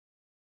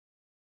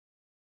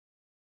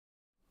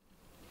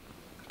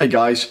Hey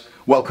guys,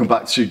 welcome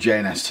back to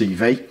J&S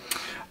TV.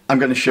 I'm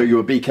going to show you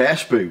a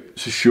BKS boot.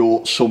 It's a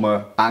short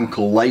summer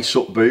ankle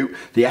lace-up boot,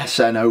 the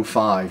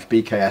SN-05,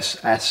 BKS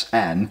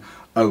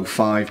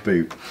SN-05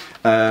 boot.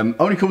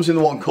 Only comes in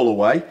the one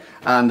colourway,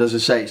 and as I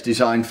say, it's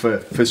designed for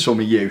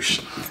summer use.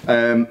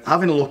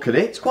 Having a look at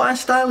it, it's quite a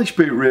stylish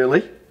boot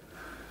really.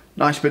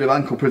 Nice bit of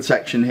ankle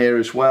protection here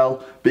as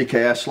well,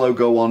 BKS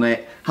logo on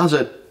it, has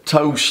a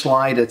toe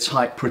slider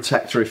type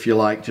protector if you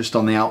like, just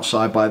on the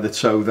outside by the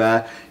toe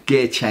there,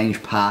 gear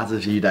change pad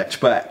as you'd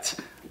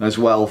expect as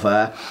well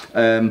there.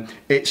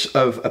 It's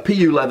of a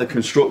PU leather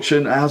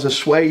construction. It has a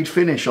suede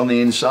finish on the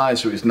inside,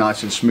 so it's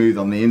nice and smooth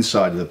on the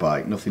inside of the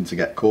bike, nothing to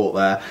get caught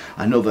there.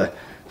 Another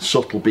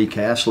subtle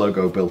BKS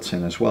logo built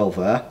in as well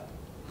there.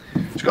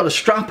 It's got a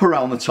strap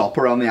around the top,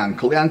 around the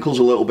ankle. The ankle's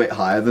a little bit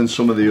higher than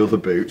some of the other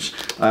boots,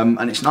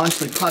 and it's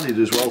nicely padded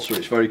as well, so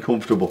it's very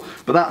comfortable.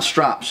 But that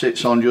strap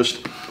sits on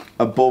just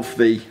above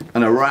the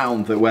and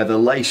around where the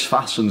lace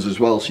fastens as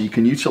well, so you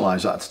can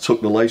utilise that to tuck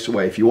the lace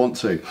away if you want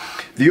to.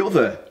 The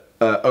other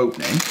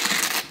opening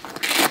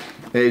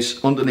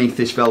is underneath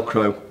this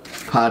Velcro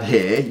pad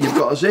here. You've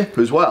got a zip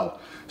as well.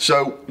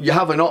 So you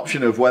have an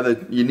option of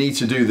whether you need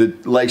to do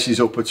the laces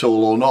up at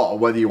all or not, or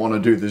whether you want to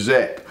do the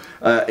zip.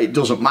 It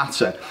doesn't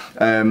matter.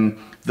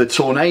 The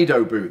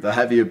Tornado boot, the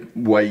heavier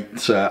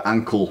weight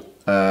ankle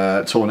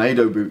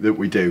Tornado boot that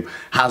we do,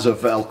 has a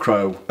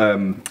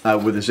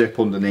Velcro with a zip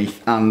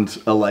underneath and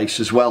a lace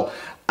as well.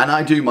 And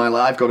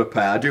I've got a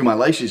pair, I do my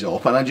laces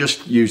up and I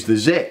just use the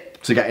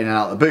zip to get in and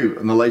out of the boot,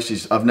 and the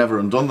laces, I've never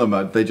undone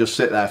them, they just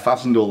sit there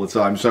fastened all the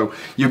time. So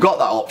you've got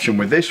that option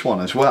with this one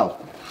as well.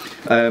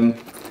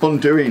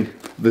 Undoing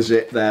the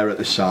zip there at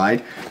the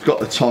side, it's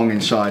got the tongue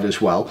inside as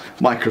well,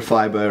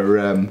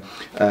 microfiber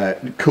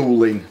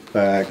cooling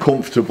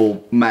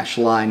comfortable mesh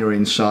liner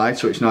inside,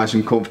 so it's nice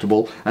and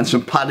comfortable, and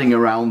some padding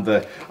around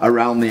the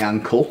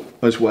ankle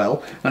as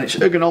well, and it's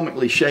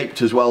ergonomically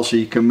shaped as well, so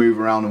you can move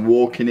around and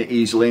walk in it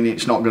easily, and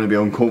it's not going to be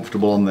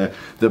uncomfortable on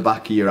the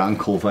back of your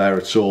ankle there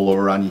at all,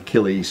 or around your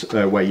Achilles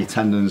where your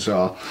tendons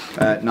are.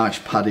 Nice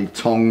padded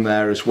tongue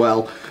there as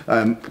well,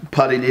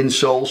 padded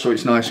insole, so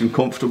it's nice and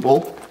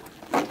comfortable.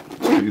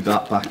 Do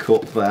that back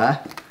up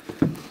there.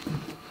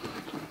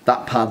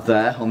 That pad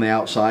there on the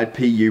outside,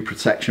 PU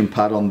protection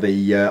pad on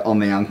the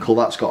ankle,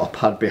 that's got a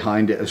pad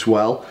behind it as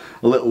well.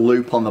 A little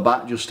loop on the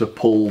back just to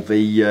pull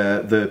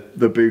the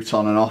boot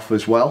on and off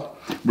as well.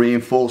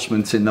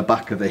 Reinforcement in the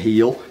back of the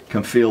heel, you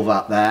can feel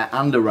that there,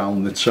 and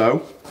around the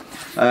toe.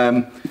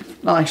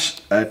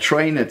 Nice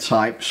trainer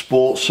type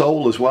sport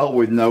sole as well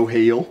with no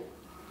heel.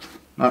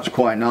 That's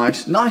quite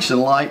nice. Nice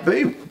and light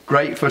boot,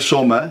 great for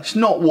summer. It's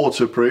not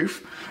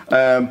waterproof,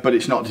 but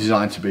it's not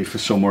designed to be for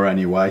summer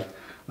anyway.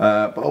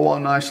 But what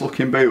a nice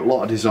looking boot, a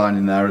lot of design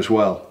in there as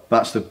well.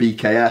 That's the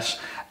BKS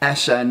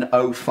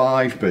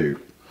SN-05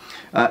 boot.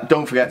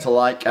 Don't forget to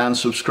like and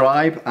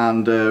subscribe,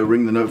 and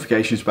ring the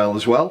notifications bell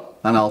as well,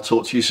 and I'll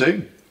talk to you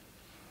soon.